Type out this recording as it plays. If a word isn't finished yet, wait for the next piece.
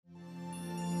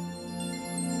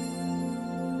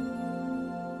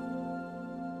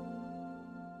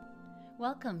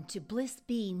Welcome to Bliss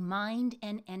Bee Mind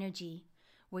and Energy.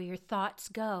 Where your thoughts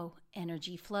go,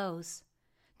 energy flows.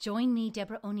 Join me,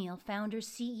 Deborah O'Neill, founder,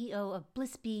 CEO of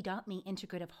BlissBee.me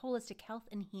Integrative Holistic Health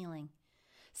and Healing.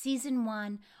 Season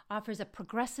 1 offers a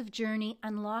progressive journey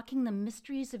unlocking the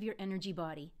mysteries of your energy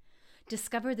body.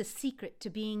 Discover the secret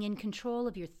to being in control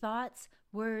of your thoughts,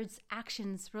 words,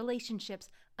 actions, relationships,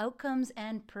 outcomes,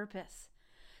 and purpose.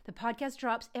 The podcast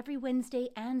drops every Wednesday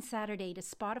and Saturday to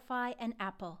Spotify and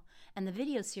Apple, and the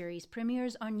video series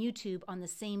premieres on YouTube on the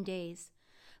same days.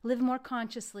 Live more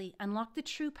consciously, unlock the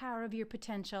true power of your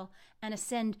potential, and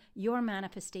ascend your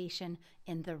manifestation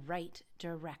in the right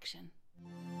direction.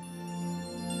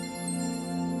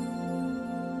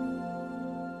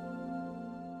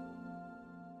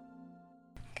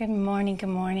 Good morning, good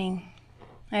morning.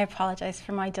 I apologize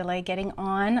for my delay getting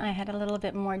on. I had a little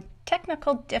bit more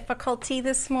technical difficulty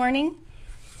this morning.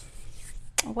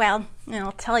 Well,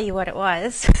 I'll tell you what it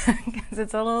was because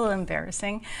it's a little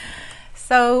embarrassing.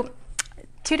 So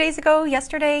 2 days ago,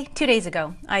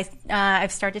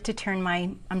 I've started to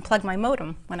unplug my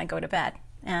modem when I go to bed.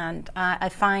 And I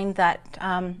find that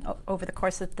over the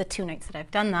course of the 2 nights that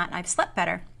I've done that, I've slept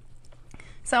better.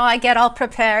 So I get all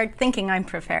prepared, thinking I'm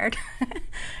prepared,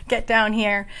 get down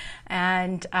here,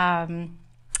 and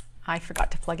I forgot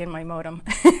to plug in my modem.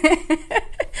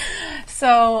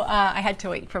 So I had to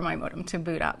wait for my modem to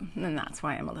boot up, and that's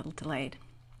why I'm a little delayed.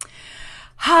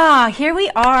 Here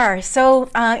we are. So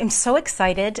I'm so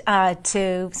excited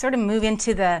to sort of move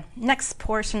into the next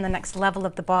portion, the next level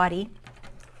of the body.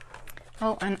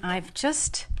 Oh, and I've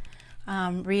just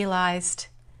realized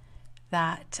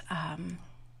that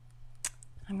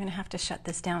I'm going to have to shut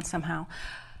this down somehow.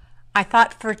 I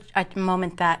thought for a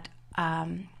moment that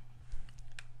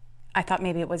I thought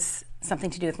maybe it was something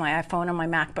to do with my iPhone or my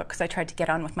MacBook, because I tried to get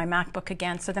on with my MacBook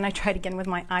again. So then I tried again with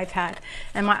my iPad,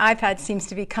 and my iPad seems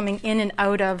to be coming in and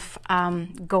out of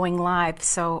going live.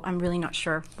 So I'm really not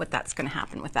sure what that's going to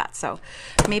happen with that. So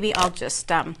maybe I'll just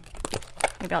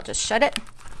shut it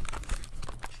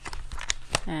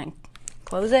and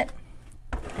close it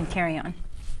and carry on.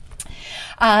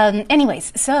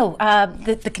 Anyways, so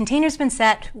the container's been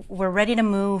set. We're ready to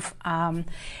move.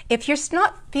 If you're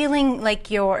not feeling like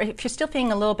if you're still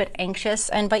feeling a little bit anxious,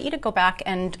 I invite you to go back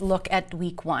and look at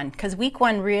week 1, because week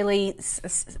 1 really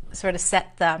sort of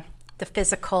set the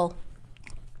physical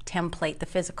template, the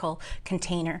physical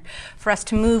container for us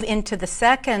to move into the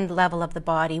second level of the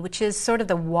body, which is sort of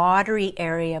the watery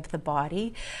area of the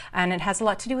body, and it has a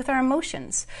lot to do with our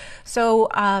emotions. So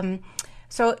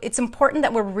it's important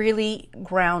that we're really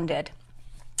grounded,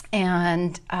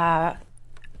 and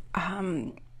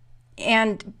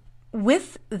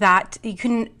with that,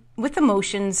 with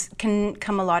emotions can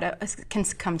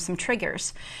come some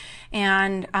triggers,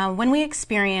 and when we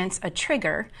experience a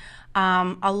trigger,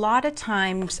 a lot of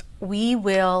times we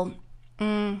will.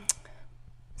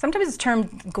 Sometimes it's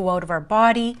termed go out of our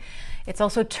body. It's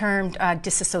also termed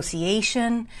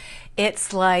disassociation.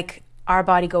 It's like our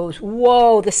body goes,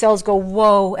 whoa, the cells go,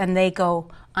 whoa, and they go,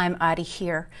 I'm out of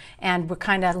here. And we're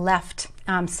kind of left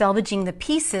salvaging the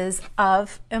pieces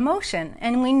of emotion.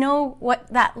 And we know what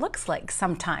that looks like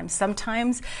sometimes.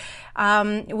 Sometimes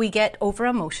we get over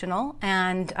emotional,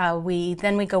 and we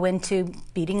go into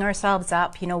beating ourselves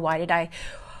up. Why did I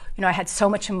had so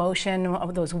much emotion,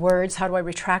 those words, how do I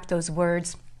retract those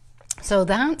words? So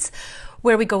that's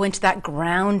where we go into that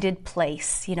grounded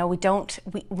place.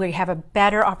 We have a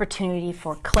better opportunity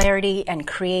for clarity and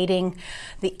creating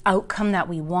the outcome that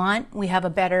we want. We have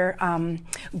a better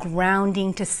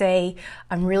grounding to say,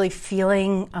 I'm really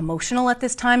feeling emotional at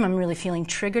this time. I'm really feeling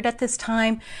triggered at this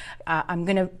time. I'm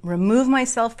going to remove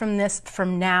myself from this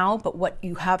from now, but what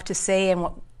you have to say and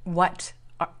what's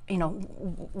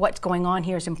going on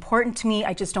here is important to me.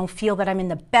 I just don't feel that I'm in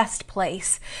the best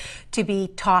place to be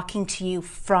talking to you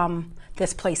from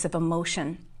this place of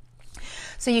emotion.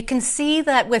 So you can see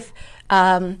that with,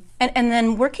 and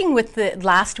then working with the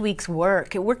last week's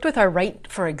work, it worked with our right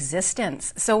for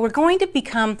existence. So we're going to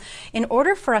become, in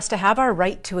order for us to have our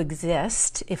right to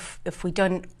exist, if we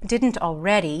didn't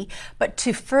already, but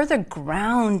to further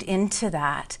ground into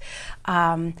that,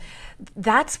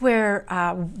 that's where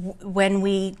when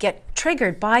we get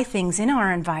triggered by things in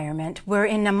our environment, we're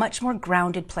in a much more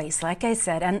grounded place, like I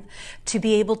said, and to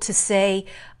be able to say,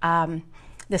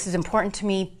 this is important to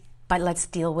me, but let's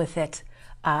deal with it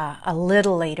a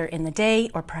little later in the day,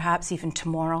 or perhaps even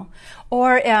tomorrow.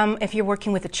 Or if you're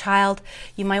working with a child,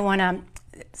 you might want to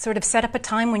sort of set up a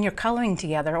time when you're coloring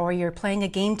together or you're playing a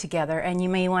game together, and you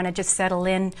may want to just settle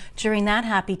in during that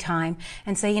happy time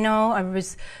and say, you know, I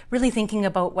was really thinking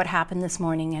about what happened this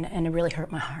morning, and it really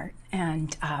hurt my heart.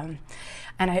 And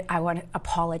I want to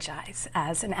apologize.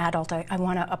 As an adult, I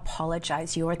want to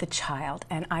apologize. You're the child,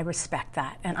 and I respect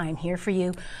that, and I'm here for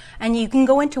you. And you can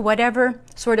go into whatever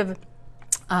sort of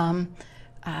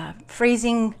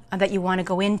phrasing that you want to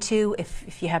go into.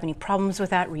 If you have any problems with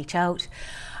that, reach out.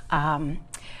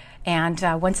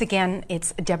 Once again,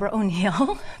 it's Deborah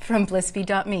O'Neill from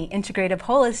blissfeed.me, Integrative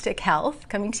Holistic Health,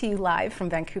 coming to you live from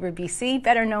Vancouver, BC,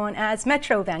 better known as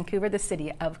Metro Vancouver, the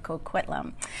city of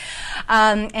Coquitlam.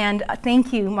 And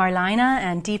thank you, Marlena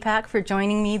and Deepak, for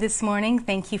joining me this morning.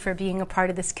 Thank you for being a part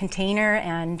of this container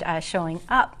and showing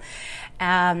up.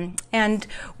 And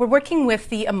we're working with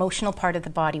the emotional part of the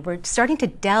body. We're starting to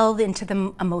delve into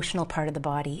the emotional part of the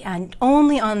body, and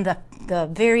only on the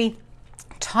very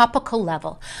topical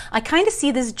level. I kind of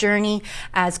see this journey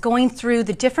as going through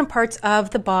the different parts of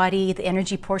the body, the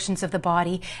energy portions of the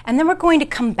body, and then we're going to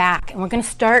come back and we're going to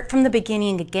start from the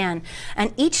beginning again.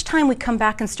 And each time we come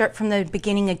back and start from the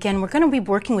beginning again, we're going to be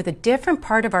working with a different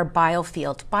part of our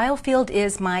biofield. Biofield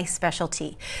is my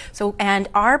specialty. So, and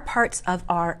our parts of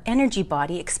our energy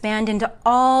body expand into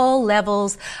all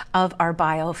levels of our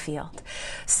biofield.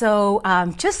 So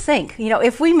just think, you know,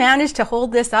 if we manage to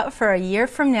hold this up for a year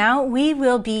from now, we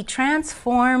will be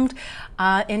transformed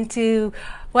into,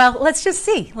 well, let's just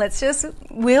see.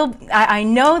 I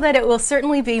know that it will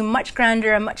certainly be much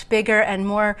grander and much bigger and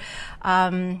more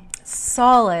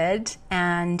solid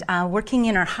and working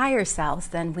in our higher selves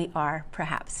than we are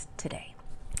perhaps today.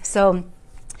 So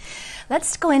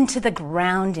let's go into the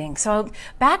grounding. So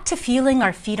back to feeling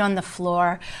our feet on the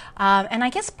floor. And I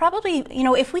guess probably, you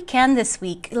know, if we can this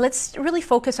week, let's really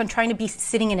focus on trying to be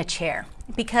sitting in a chair,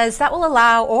 because that will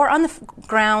allow, or on the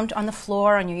ground, on the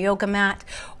floor, on your yoga mat,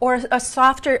 or a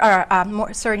softer, or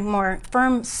more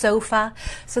firm sofa,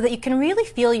 so that you can really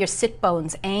feel your sit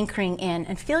bones anchoring in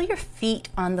and feel your feet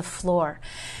on the floor.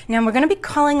 Now we're going to be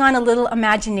calling on a little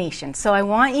imagination. So I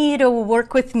want you to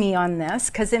work with me on this,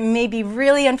 because it may be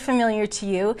really unfamiliar to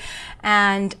you,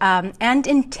 and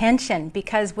intention,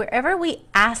 because wherever we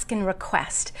ask and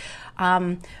request,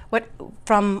 what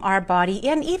from our body,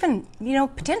 and even, you know,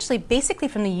 potentially basically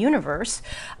from the universe,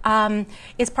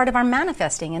 is part of our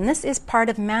manifesting. And this is part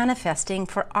of manifesting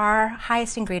for our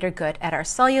highest and greater good at our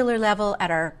cellular level,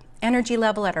 at our energy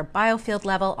level, at our biofield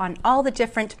level, on all the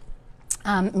different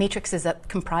matrices that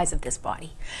comprise of this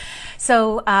body.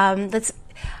 So I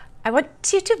want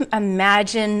you to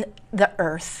imagine the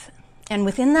earth. And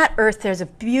within that earth, there's a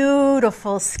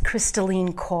beautiful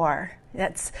crystalline core.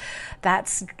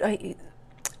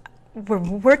 We're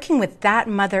working with that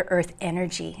Mother Earth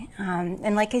energy.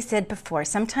 And like I said before,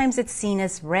 sometimes it's seen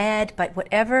as red, but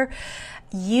whatever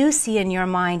you see in your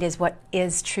mind is what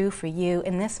is true for you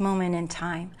in this moment in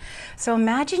time. So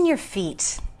imagine your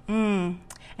feet. And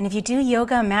if you do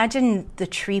yoga, imagine the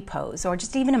tree pose, or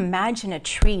just even imagine a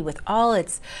tree with all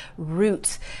its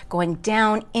roots going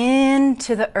down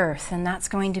into the earth, and that's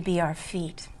going to be our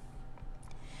feet.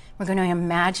 We're going to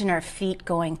imagine our feet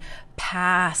going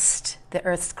past the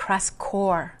earth's crust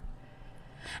core.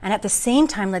 And at the same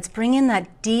time, let's bring in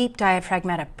that deep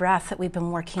diaphragmatic breath that we've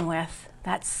been working with.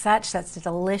 That's a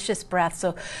delicious breath.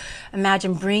 So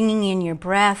imagine bringing in your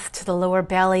breath to the lower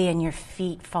belly and your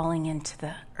feet falling into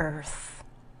the earth.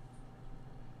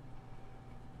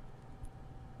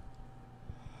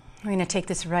 We're going to take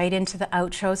this right into the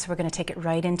outro, so we're going to take it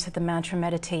right into the mantra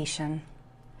meditation.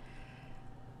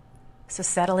 So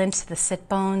settle into the sit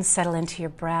bones, settle into your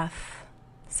breath,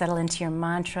 settle into your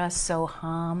mantra, so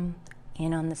hum,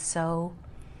 in on the so,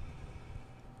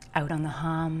 out on the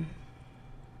hum.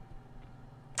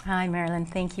 Hi, Marilyn,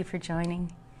 thank you for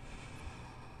joining.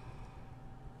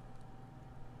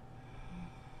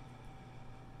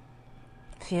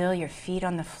 Feel your feet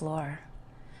on the floor.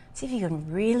 See if you can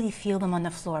really feel them on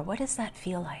the floor. What does that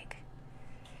feel like?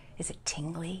 Is it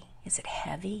tingly? Is it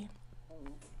heavy?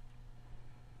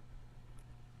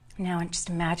 Now just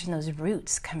imagine those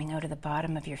roots coming out of the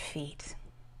bottom of your feet.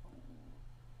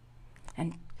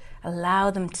 And allow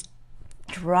them to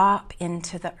drop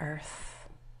into the earth.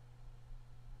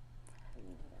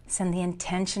 Send the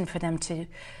intention for them to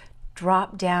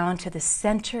drop down to the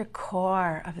center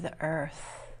core of the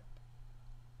earth.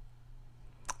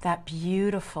 That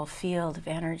beautiful field of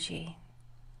energy.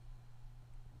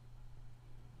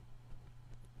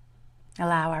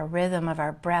 Allow our rhythm of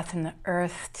our breath and the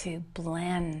earth to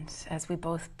blend as we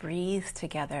both breathe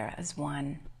together as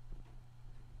one.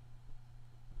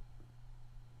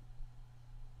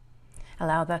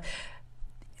 Allow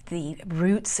the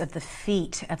roots of the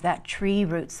feet, of that tree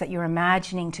roots that you're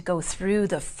imagining to go through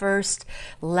the first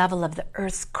level of the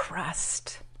earth's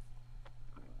crust.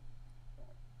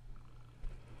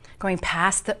 Going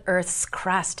past the earth's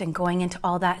crust and going into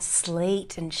all that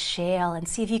slate and shale, and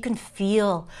see if you can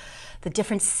feel the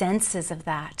different senses of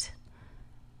that.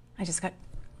 I just got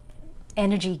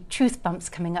energy, truth bumps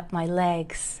coming up my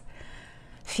legs.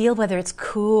 Feel whether it's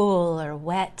cool or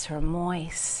wet or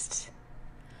moist.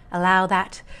 Allow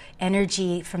that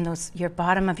energy from your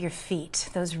bottom of your feet,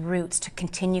 those roots, to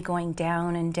continue going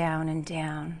down and down and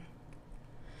down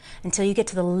until you get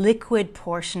to the liquid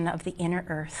portion of the inner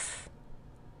earth.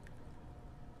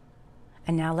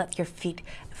 And now let your feet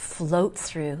float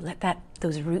through. Let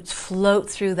those roots float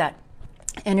through that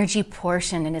energy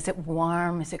portion. And is it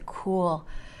warm? Is it cool?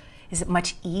 Is it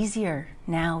much easier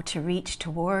now to reach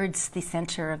towards the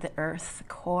center of the earth, the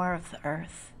core of the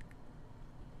earth?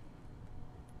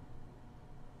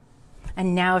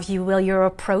 And now, if you will, you're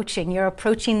approaching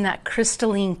that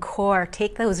crystalline core.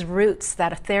 Take those roots,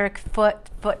 that etheric foot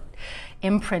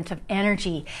imprint of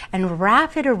energy, and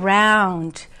wrap it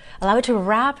around. Allow it to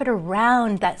wrap it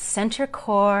around that center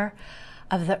core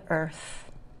of the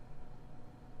earth.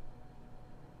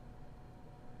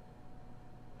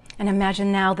 And imagine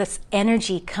now this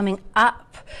energy coming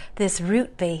up this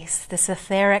root base, this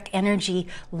etheric energy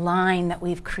line that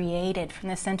we've created from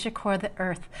the center core of the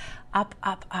earth, up,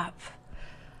 up, up.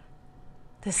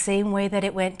 The same way that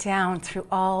it went down through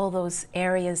all those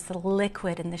areas, the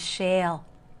liquid and the shale,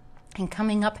 and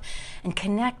coming up and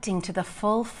connecting to the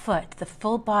full foot, the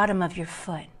full bottom of your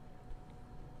foot.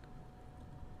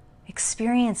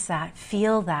 Experience that,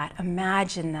 feel that,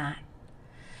 imagine that.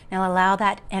 Now allow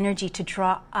that energy to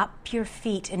draw up your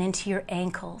feet and into your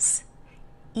ankles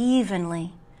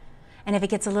evenly. And if it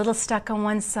gets a little stuck on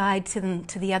one side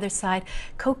to the other side,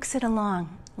 coax it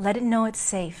along. Let it know it's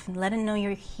safe, and let it know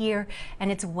you're here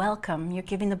and it's welcome. You're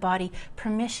giving the body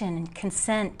permission and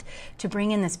consent to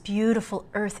bring in this beautiful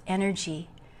earth energy,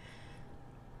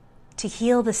 to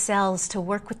heal the cells, to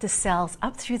work with the cells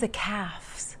up through the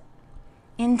calves,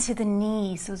 into the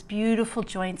knees, those beautiful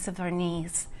joints of our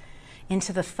knees,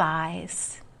 into the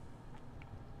thighs.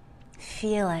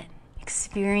 Feel it,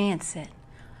 experience it.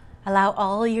 Allow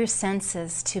all your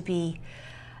senses to be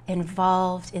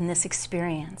involved in this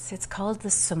experience. It's called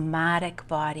the somatic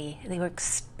body. They were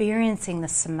experiencing the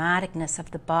somaticness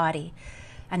of the body,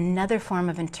 another form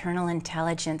of internal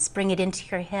intelligence. Bring it into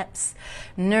your hips.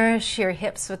 Nourish your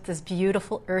hips with this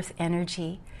beautiful earth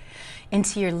energy,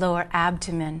 into your lower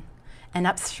abdomen, and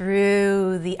up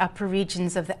through the upper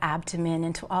regions of the abdomen,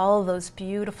 into all those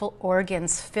beautiful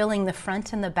organs filling the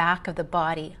front and the back of the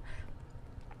body.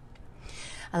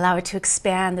 Allow it to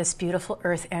expand this beautiful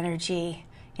earth energy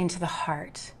into the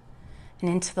heart and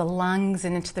into the lungs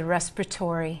and into the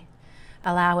respiratory,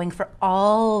 allowing for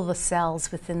all the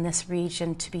cells within this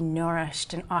region to be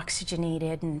nourished and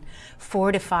oxygenated and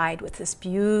fortified with this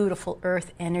beautiful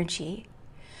earth energy.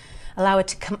 Allow it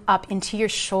to come up into your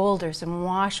shoulders and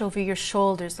wash over your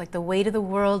shoulders like the weight of the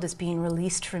world is being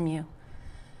released from you.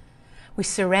 We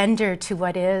surrender to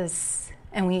what is,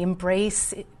 and we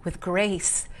embrace it with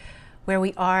grace where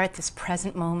we are at this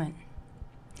present moment.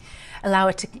 Allow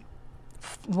it to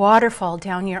waterfall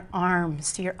down your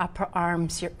arms, to your upper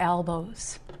arms, your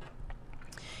elbows,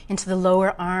 into the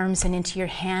lower arms and into your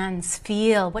hands.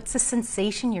 Feel, what's the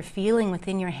sensation you're feeling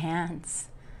within your hands?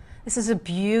 This is a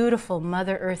beautiful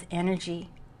Mother Earth energy.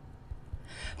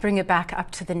 Bring it back up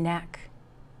to the neck.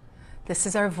 This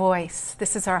is our voice.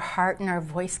 This is our heart and our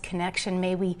voice connection.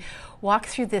 May we walk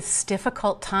through this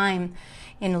difficult time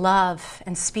in love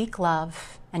and speak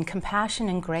love and compassion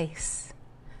and grace.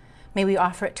 May we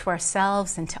offer it to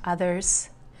ourselves and to others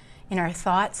in our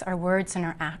thoughts, our words, and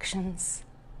our actions.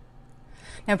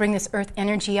 Now bring this earth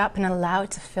energy up and allow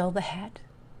it to fill the head.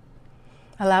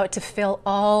 Allow it to fill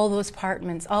all those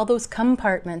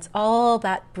compartments, all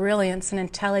that brilliance and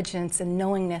intelligence and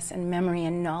knowingness and memory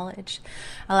and knowledge.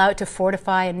 Allow it to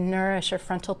fortify and nourish our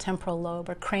frontal temporal lobe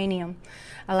or cranium.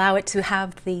 Allow it to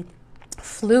have the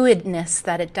fluidness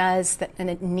that it does and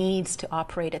it needs to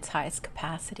operate its highest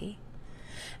capacity.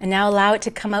 And now allow it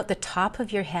to come out the top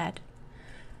of your head,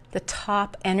 the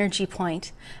top energy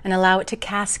point, and allow it to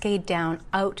cascade down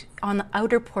out on the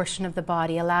outer portion of the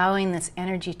body, allowing this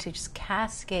energy to just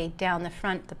cascade down the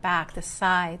front, the back, the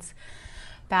sides,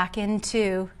 back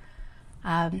into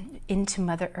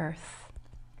Mother Earth.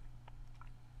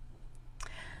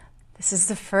 This is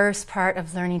the first part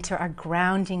of learning to our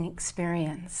grounding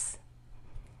experience.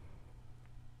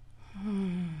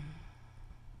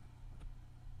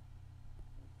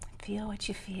 Feel what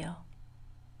you feel.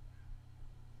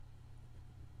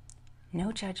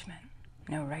 No judgment,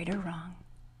 no right or wrong,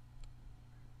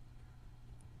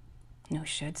 no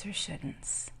shoulds or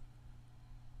shouldn'ts.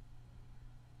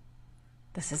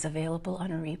 This is available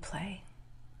on a replay.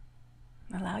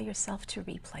 Allow yourself to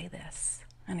replay this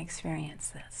and experience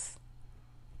this.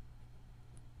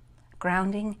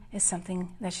 Grounding is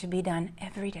something that should be done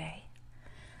every day.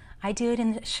 I do it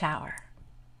in the shower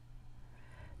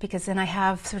because then I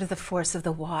have sort of the force of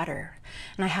the water,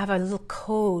 and I have a little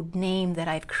code name that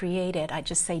I've created. I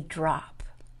just say drop,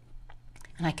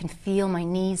 and I can feel my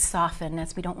knees soften,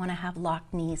 as we don't want to have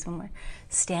locked knees when we're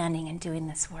standing and doing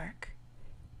this work.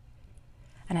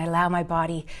 And I allow my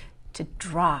body to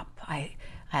drop. I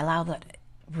allow the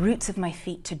roots of my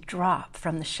feet to drop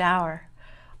from the shower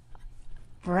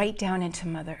right down into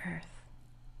Mother Earth.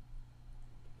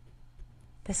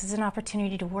 This is an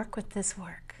opportunity to work with this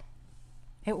work.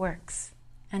 It works,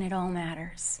 and it all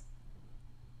matters.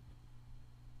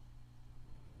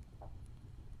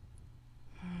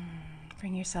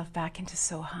 Bring yourself back into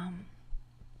Soham.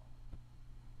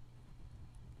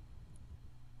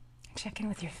 Check in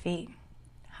with your feet.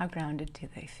 How grounded do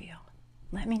they feel?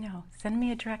 Let me know. Send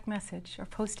me a direct message or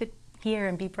post it here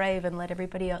and be brave and let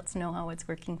everybody else know how it's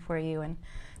working for you. And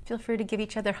feel free to give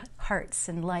each other hearts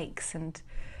and likes, and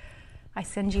I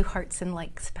send you hearts and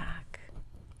likes back.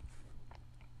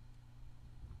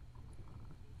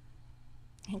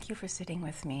 Thank you for sitting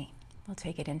with me. We'll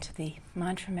take it into the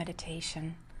mantra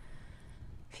meditation,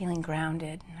 feeling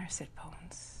grounded in our sit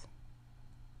bones,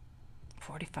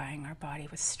 fortifying our body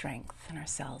with strength and our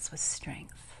cells with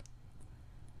strength,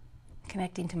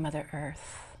 connecting to Mother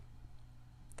Earth.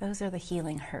 Those are the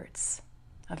healing hertz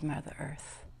of Mother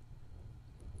Earth.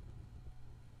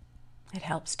 It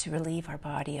helps to relieve our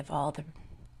body of all the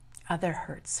other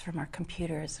hertz from our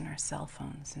computers and our cell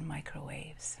phones and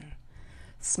microwaves and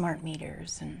smart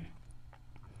meters and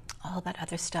all that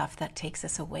other stuff that takes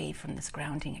us away from this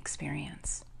grounding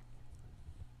experience.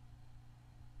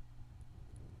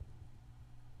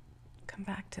 Come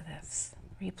back to this,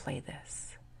 replay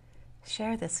this,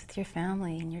 share this with your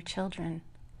family and your children,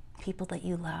 people that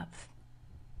you love.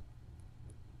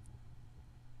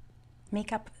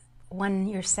 Make up one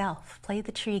yourself. Play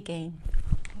the tree game.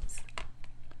 Oops.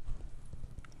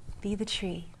 Be the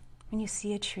tree. When you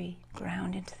see a tree,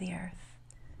 ground into the earth.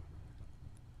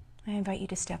 I invite you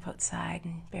to step outside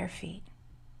in bare feet.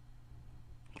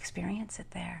 Experience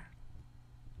it there.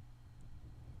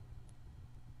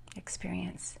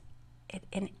 Experience it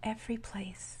in every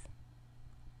place,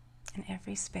 in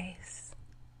every space.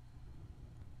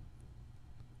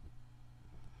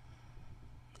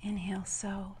 Inhale,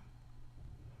 so.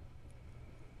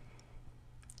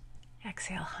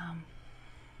 Exhale, hum.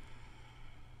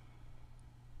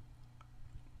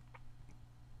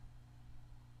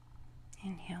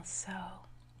 Inhale, so.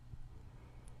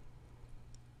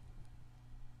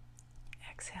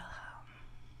 Exhale, hum.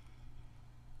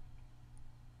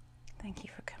 Thank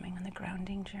you for coming on the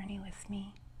grounding journey with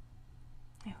me.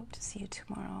 I hope to see you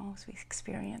tomorrow as we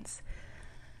experience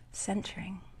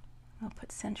centering. We'll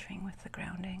put centering with the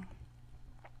grounding.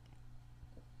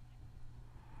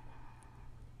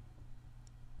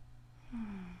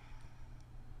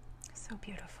 So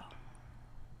beautiful.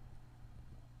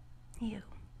 You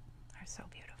are so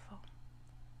beautiful.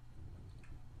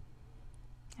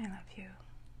 I love you.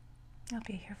 I'll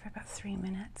be here for about 3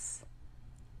 minutes.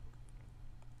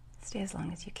 Stay as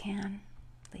long as you can.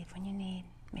 Leave when you need.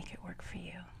 Make it work for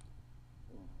you.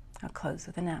 I'll close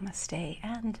with a namaste,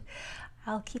 and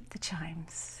I'll keep the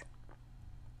chimes.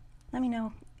 Let me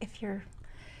know if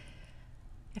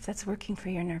that's working for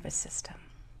your nervous system.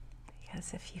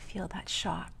 Because if you feel that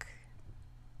shock,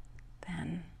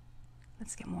 then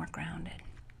let's get more grounded.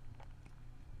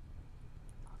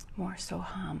 More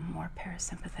Soham, more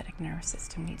parasympathetic nervous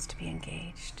system needs to be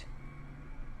engaged.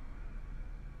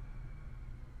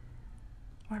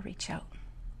 Or reach out.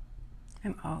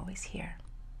 I'm always here.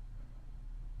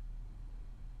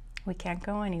 We can't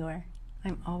go anywhere.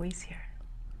 I'm always here.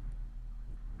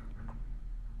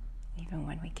 Even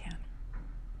when we can.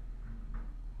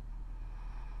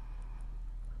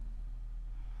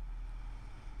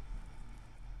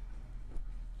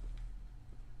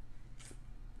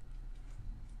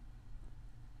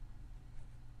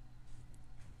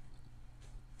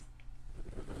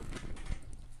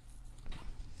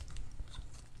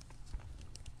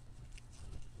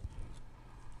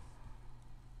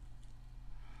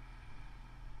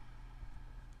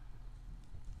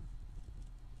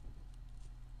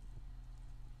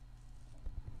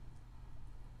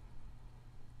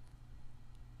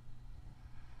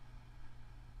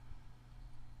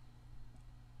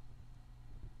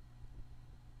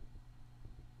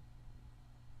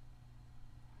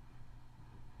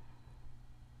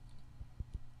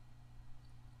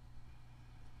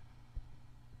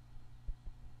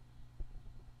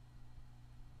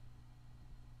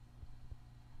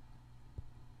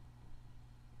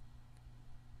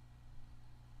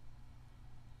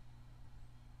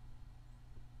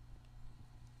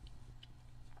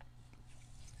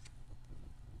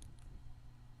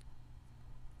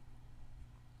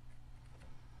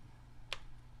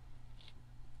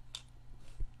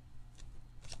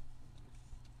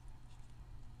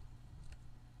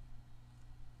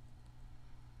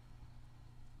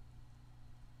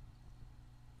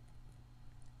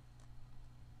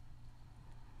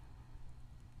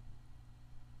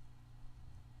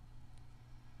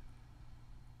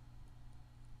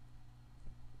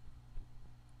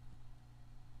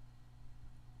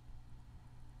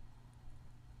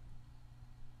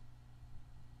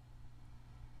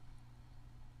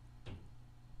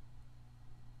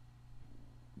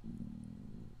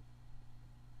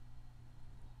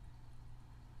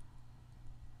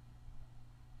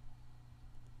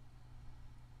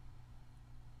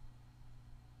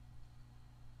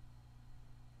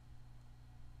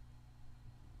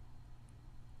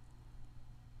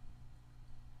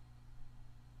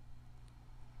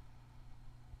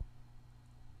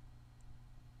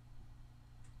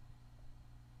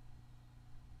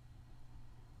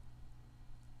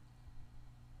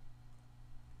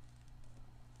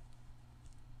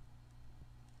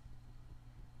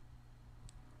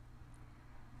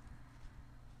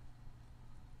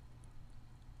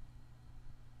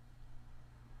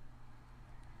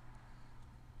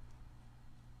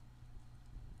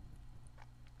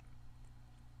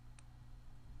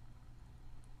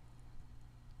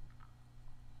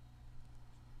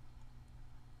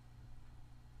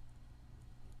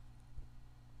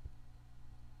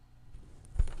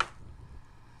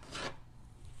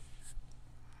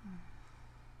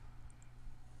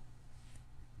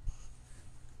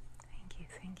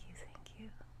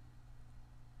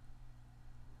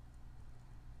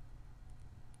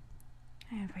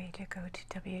 I invite you to go to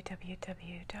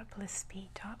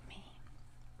www.blissbe.me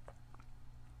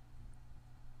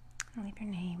and leave your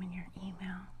name and your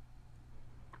email.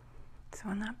 So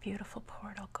when that beautiful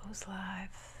portal goes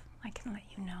live, I can let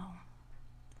you know,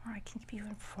 or I can keep you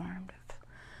informed of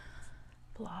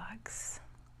blogs.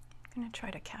 I'm going to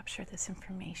try to capture this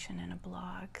information in a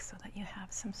blog so that you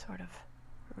have some sort of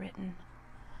written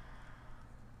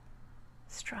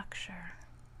structure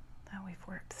that we've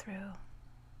worked through.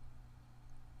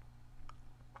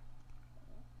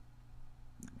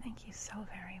 Thank you so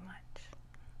very much.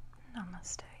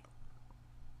 Namaste.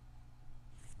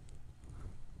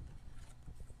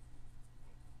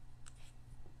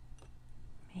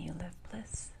 May you live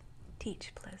bliss,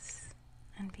 teach bliss,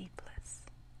 and be bliss.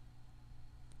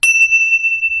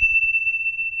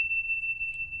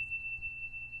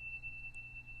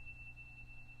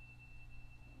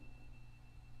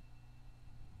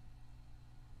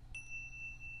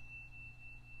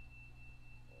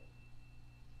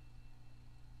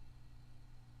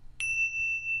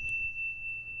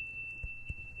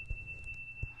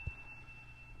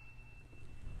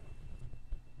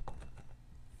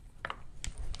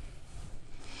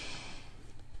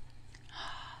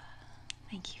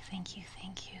 Thank you, thank you,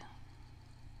 thank you.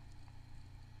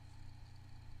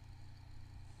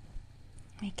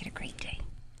 Make it a great day.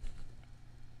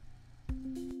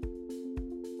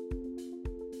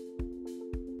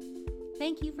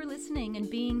 Thank you for listening and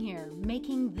being here,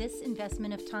 making this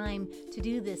investment of time to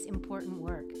do this important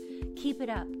work. Keep it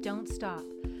up, don't stop.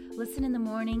 Listen in the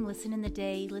morning, listen in the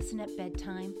day, listen at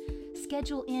bedtime.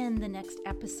 Schedule in the next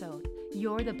episode.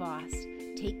 You're the boss.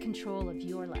 Take control of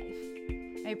your life.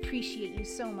 I appreciate you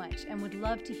so much and would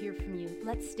love to hear from you.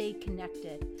 Let's stay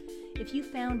connected. If you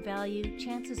found value,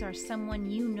 chances are someone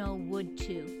you know would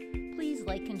too. Please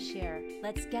like and share.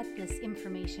 Let's get this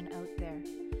information out there.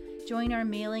 Join our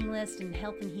mailing list and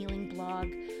health and healing blog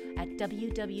at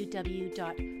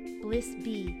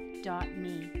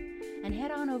www.blissbe.me and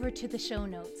head on over to the show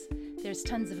notes. There's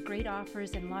tons of great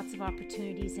offers and lots of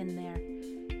opportunities in there.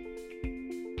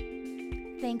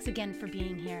 Thanks again for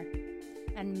being here,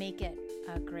 and make it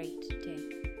a great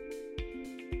day.